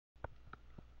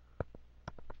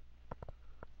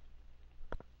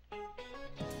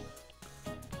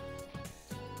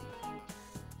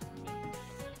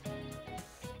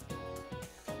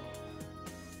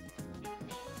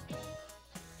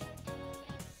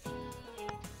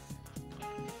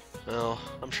Well,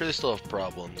 I'm sure they still have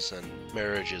problems, and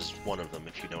marriage is one of them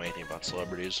if you know anything about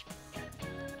celebrities.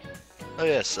 Oh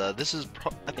yes, I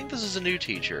think this is a new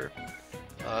teacher,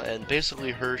 and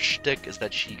basically her shtick is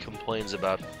that she complains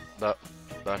about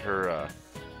about her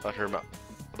about her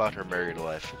about her married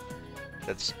life.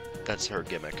 That's that's her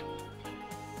gimmick.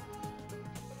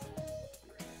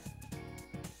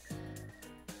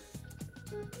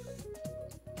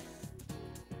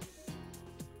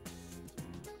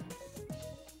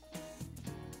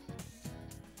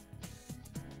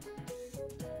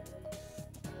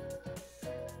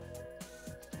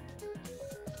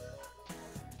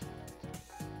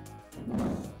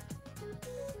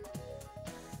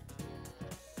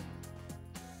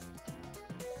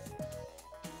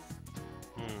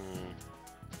 Hmm.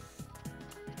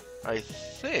 I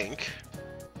think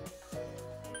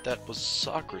that was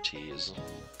Socrates.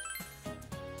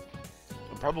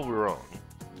 I'm probably wrong.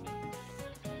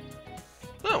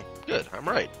 No, good, I'm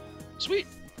right. Sweet.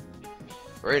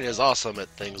 Rain is awesome at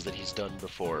things that he's done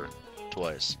before,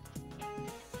 twice.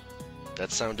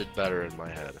 That sounded better in my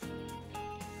head.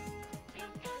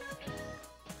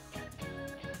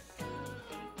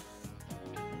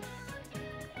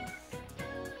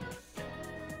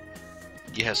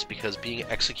 Yes, because being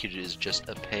executed is just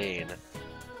a pain.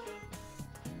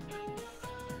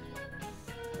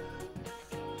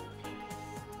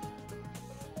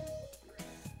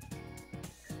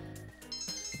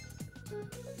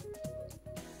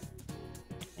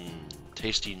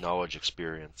 Tasty knowledge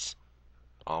experience.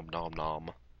 Om nom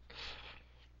nom.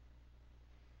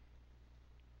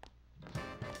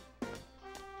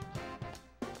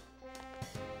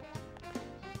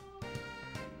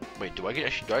 Wait, do I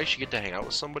actually get to hang out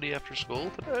with somebody after school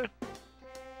today?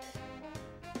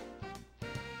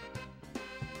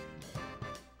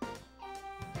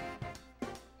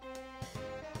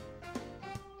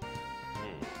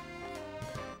 Hmm,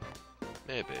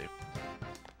 maybe.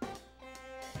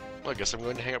 Well, I guess I'm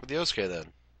going to hang out with Yosuke then.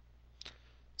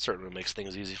 Certainly makes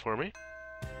things easy for me.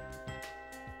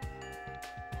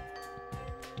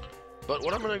 But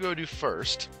what I'm gonna go do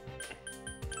first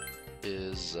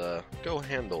is go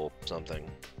handle something.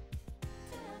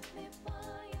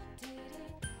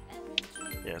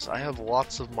 Yes, I have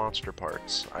lots of monster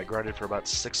parts. I grinded for about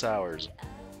 6 hours.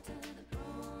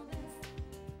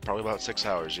 Probably about 6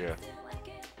 hours, yeah.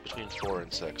 Between 4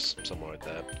 and 6, something like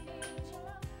that.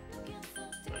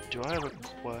 Do I have a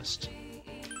quest?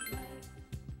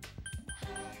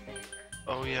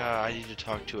 Oh yeah, I need to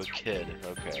talk to a kid.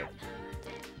 Okay.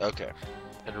 Okay.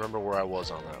 And remember where I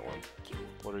was on that one.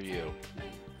 What are you?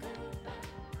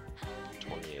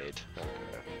 28. Okay.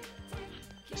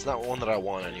 It's not one that I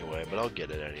want anyway, but I'll get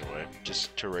it anyway,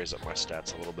 just to raise up my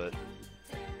stats a little bit.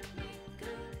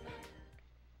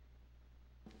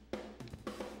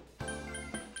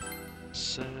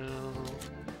 Sell.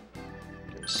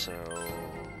 Gonna sell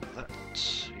that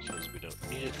because we don't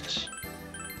need it.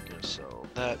 Gonna sell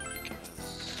that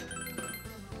because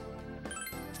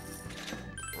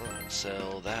run and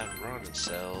sell that. Run and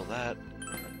sell that.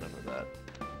 None of that.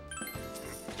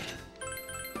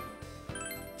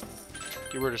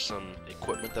 Get rid of some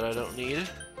equipment that I don't need.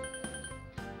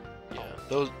 Yeah,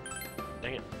 those.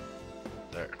 Dang it.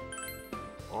 There.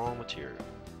 All material.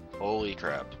 Holy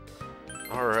crap.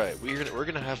 Alright, we're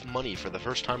gonna have money for the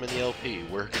first time in the LP.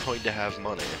 We're going to have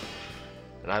money.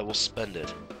 And I will spend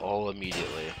it all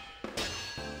immediately.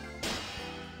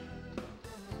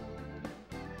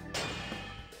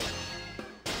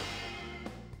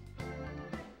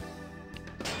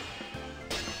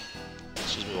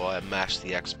 Excuse me while I mash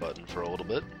the X button for a little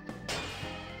bit.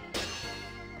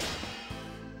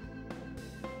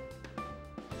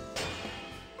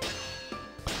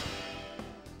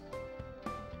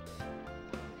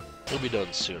 We'll be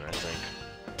done soon, I think.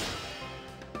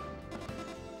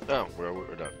 Oh,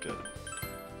 we're done. Good.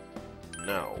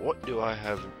 Now, what do I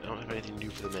have? I don't have anything new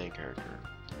for the main character.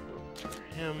 Nothing for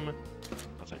him.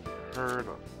 Nothing for her.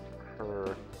 Nothing for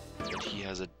her. And he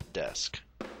has a desk.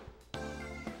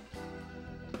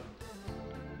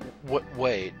 What?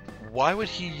 Wait. Why would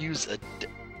he use a?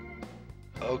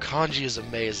 Oh, Kanji is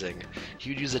amazing. He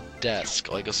would use a desk,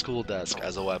 like a school desk,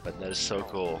 as a weapon. That is so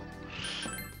cool.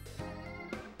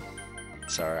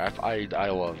 Sorry, I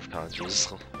love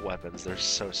Kanji's weapons. They're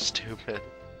so stupid.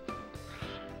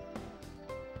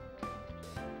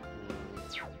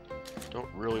 Don't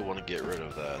really want to get rid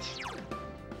of that.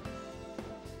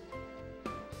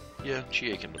 Yeah,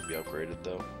 Chie can be upgraded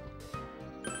though.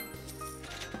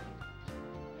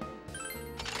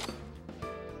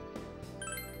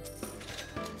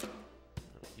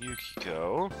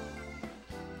 Yukiko.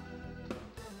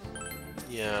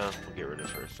 Yeah, we'll get rid of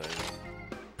her thing.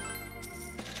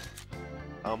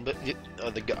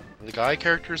 The guy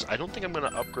characters, I don't think I'm gonna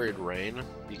upgrade Rain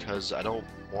because I don't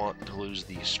want to lose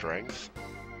the strength.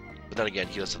 But then again,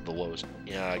 he does have the lowest.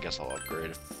 Yeah, I guess I'll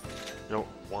upgrade. I don't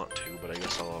want to, but I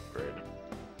guess I'll upgrade.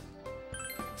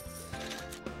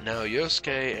 Now,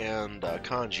 Yosuke and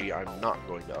Kanji, I'm not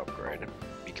going to upgrade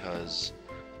because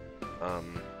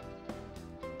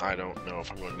I don't know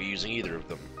if I'm going to be using either of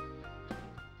them.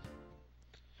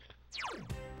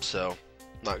 So,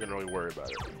 not going to really worry about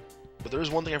it. But there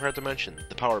is one thing I forgot to mention: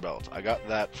 the power belt. I got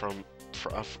that from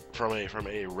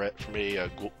a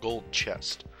gold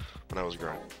chest when I was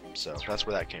growing. So that's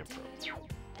where that came from.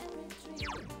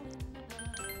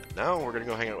 Now we're gonna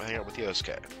go hang out with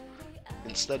Yosuke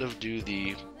instead of do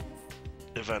the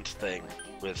event thing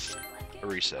with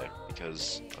Arise,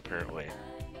 because apparently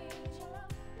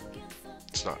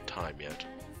it's not time yet.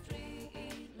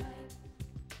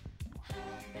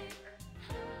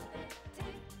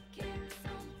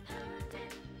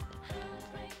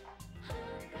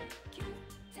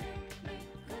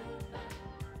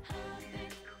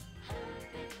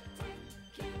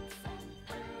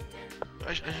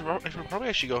 I should probably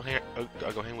actually go hang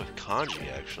with Kanji,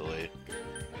 actually,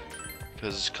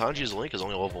 because Kanji's Link is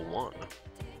only level 1.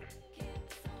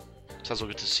 So we'll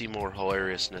get to see more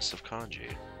hilariousness of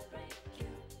Kanji,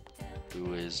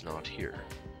 who is not here.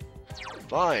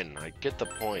 Fine, I get the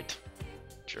point,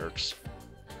 jerks.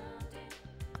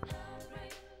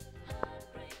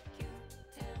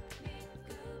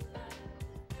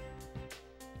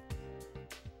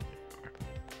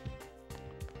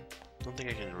 I don't think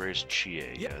I can raise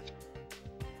Chie yet.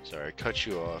 Sorry, I cut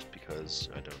you off because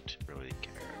I don't really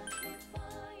care.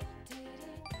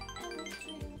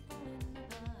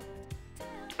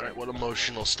 Alright, what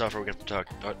emotional stuff are we going to talk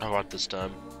about this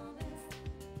time?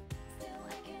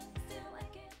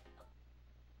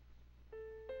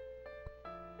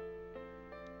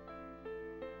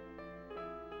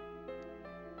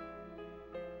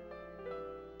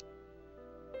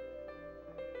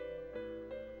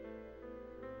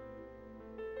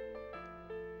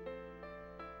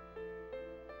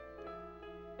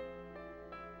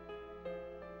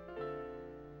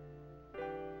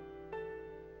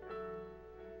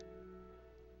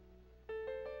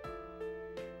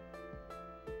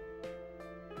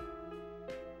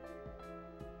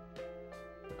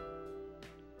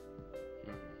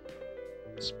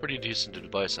 It's pretty decent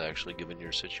advice, actually, given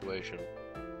your situation.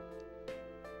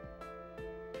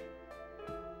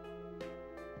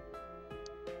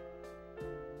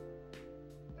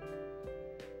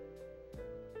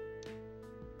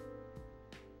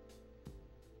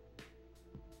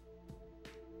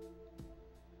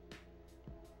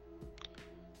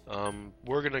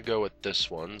 We're gonna go with this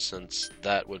one, since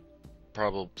that would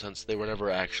since they were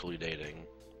never actually dating,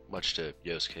 much to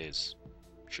Yosuke's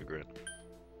chagrin.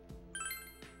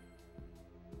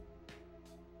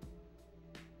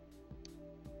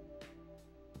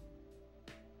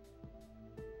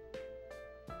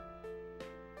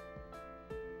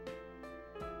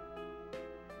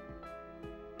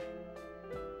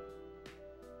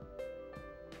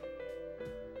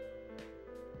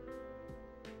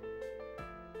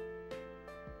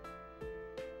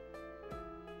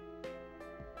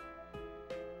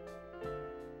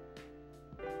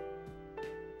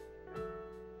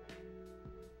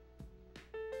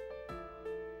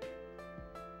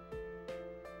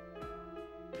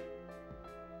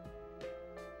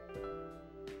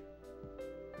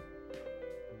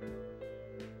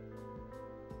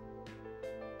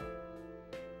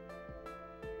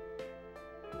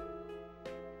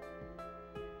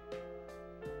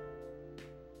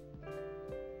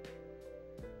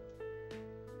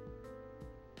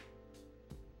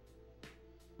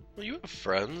 Well, you have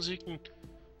friends. You can.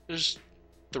 There's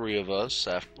 3 of us.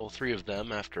 Well, 3 of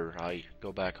them after I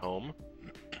go back home.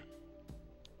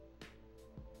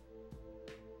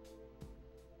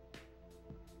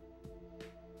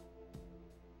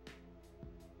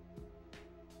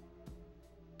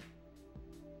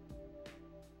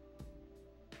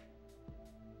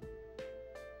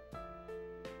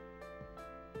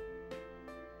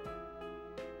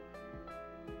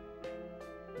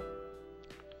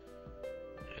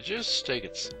 Just take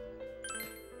it.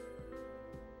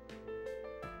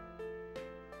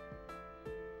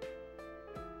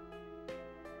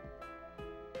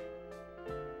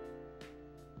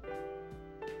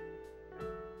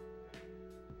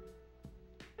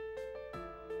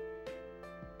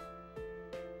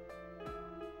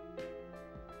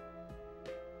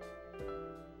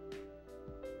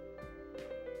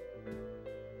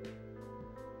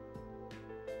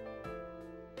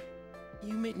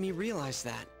 You made me realize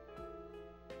that.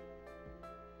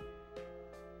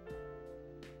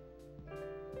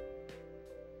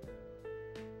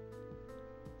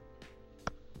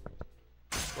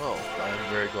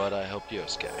 glad I helped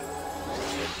Yosuke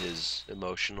and his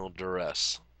emotional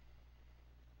duress.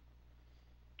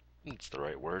 That's the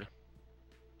right word.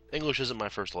 English isn't my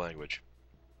first language.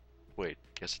 Wait,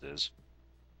 yes it is.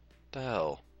 The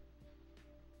hell?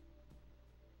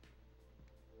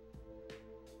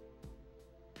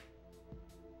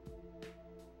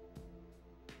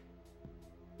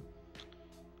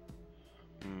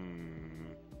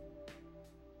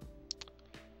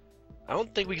 I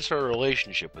don't think we can start a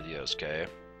relationship with Yosuke.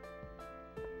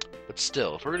 But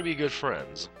still, if we're gonna be good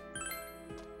friends...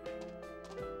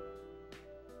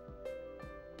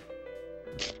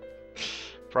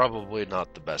 Probably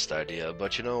not the best idea,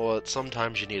 but you know what?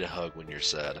 Sometimes you need a hug when you're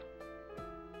sad.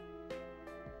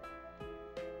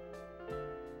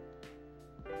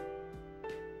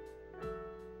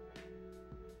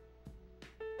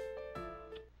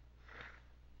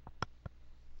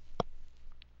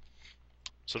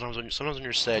 Sometimes when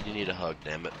you're sad, you need a hug.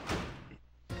 Damn it!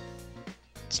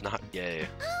 It's not gay.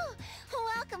 Oh,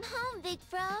 welcome home, big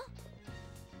bro.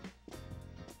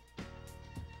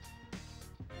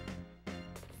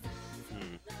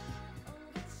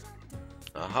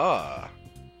 Aha!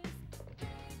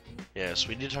 Yes,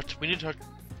 we need to talk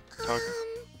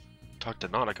to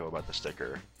Nanako about the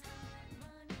sticker.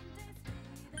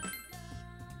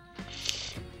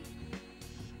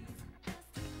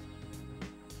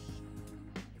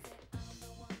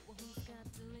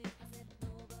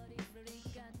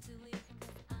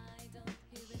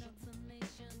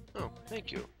 Oh,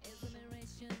 thank you.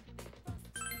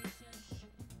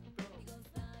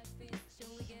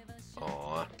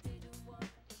 Aww.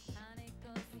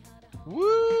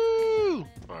 Woo!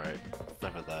 Alright,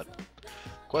 enough of that.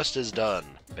 Quest is done,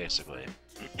 basically.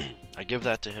 I give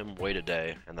that to him, wait a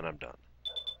day, and then I'm done.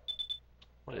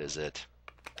 What is it?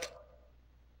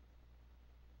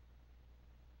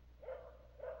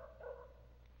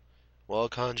 Well,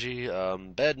 Kanji,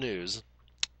 bad news.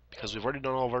 Because we've already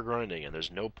done all of our grinding, and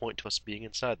there's no point to us being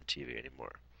inside the TV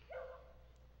anymore.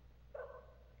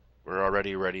 We're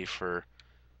already ready for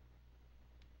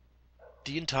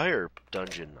the entire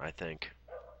dungeon, I think.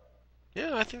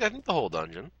 Yeah, I think the whole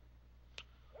dungeon.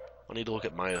 I'll need to look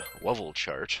at my level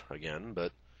chart again,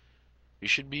 but we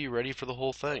should be ready for the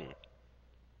whole thing.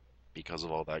 Because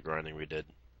of all that grinding we did.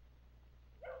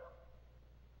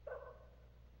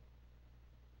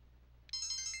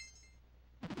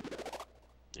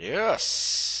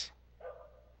 Yes!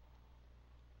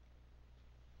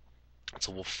 That's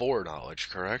level 4 knowledge,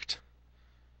 correct?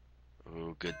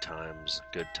 Ooh, good times,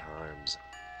 good times.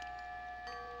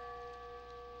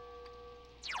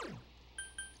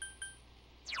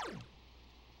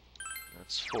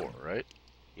 That's 4, right?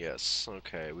 Yes,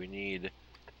 okay, we need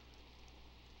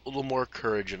a little more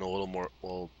courage and a little more,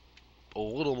 well, a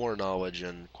little more knowledge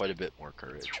and quite a bit more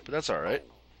courage. But that's alright.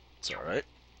 It's alright.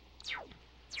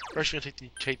 We're actually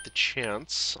gonna take the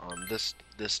chance on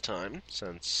this time,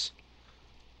 since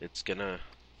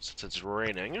it's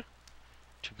raining,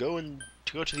 to go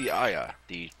to the Aya,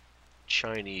 the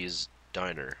Chinese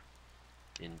diner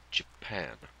in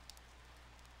Japan.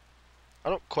 I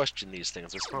don't question these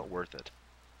things, it's not worth it.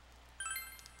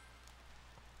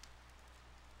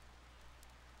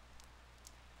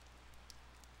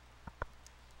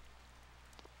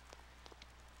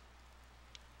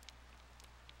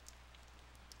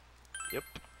 Yep.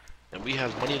 And we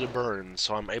have money to burn,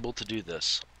 so I'm able to do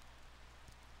this.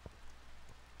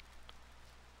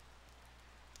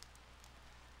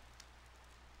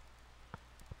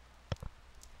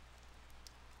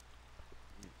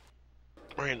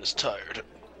 Brain is tired.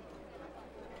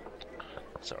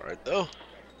 It's alright though.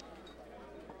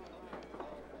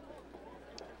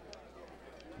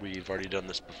 We've already done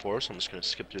this before, so I'm just going to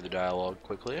skip through the dialogue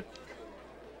quickly.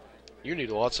 You need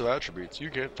lots of attributes. You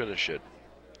can't finish it.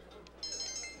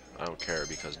 I don't care,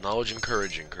 because knowledge and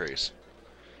courage increase.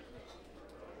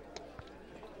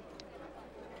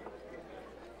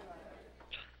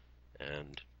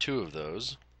 And two of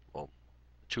those, well,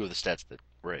 two of the stats that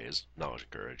raise knowledge and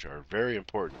courage are very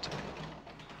important to me.